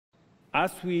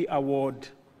as we award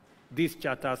these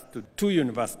charters to 2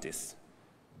 universities,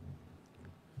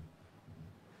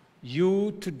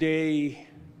 you today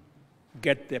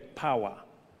get the power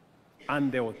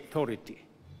and the authority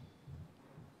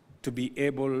to be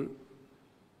able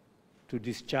to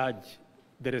discharge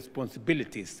the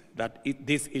responsibilities that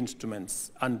these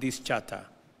instruments and this charter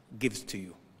gives to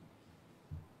you.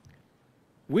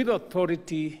 With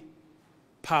authority,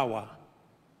 power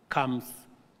comes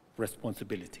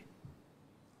responsibility.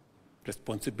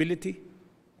 Responsibility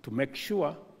to make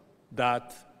sure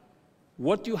that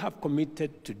what you have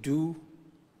committed to do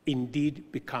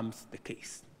indeed becomes the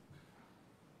case.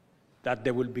 That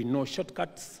there will be no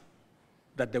shortcuts,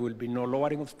 that there will be no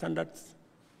lowering of standards,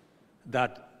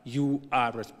 that you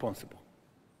are responsible.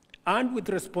 And with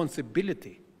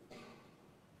responsibility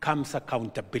comes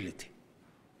accountability,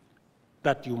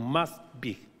 that you must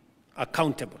be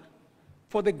accountable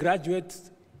for the graduates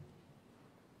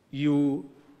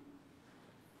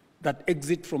that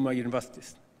exit from our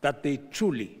universities, that they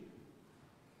truly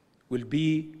will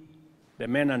be the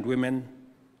men and women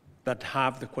that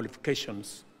have the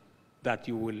qualifications that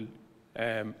you will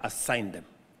assign them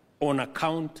on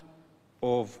account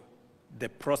of the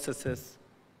processes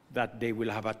that they will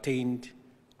have attained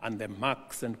and the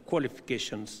marks and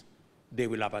qualifications they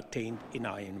will have attained in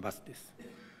our universities.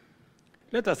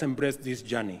 Let us embrace this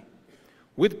journey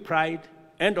with pride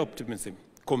and optimism,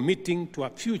 committing to a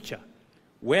future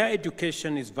where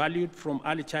education is valued from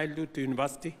early childhood to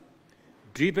university,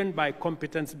 driven by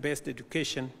competence-based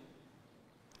education,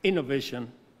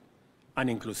 innovation, and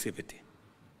inclusivity.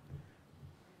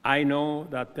 I know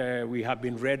that we have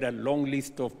been read a long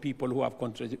list of people who have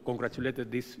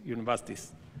congratulated these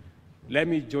universities. Let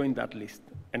me join that list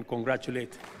and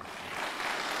congratulate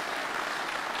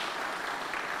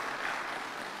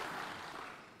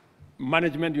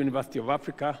Management University of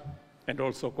Africa, and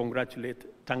also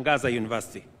congratulate Tangaza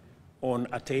University on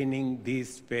attaining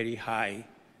this very high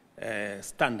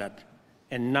standard.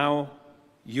 And now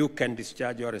you can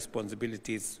discharge your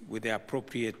responsibilities with the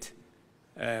appropriate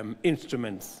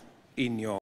instruments in your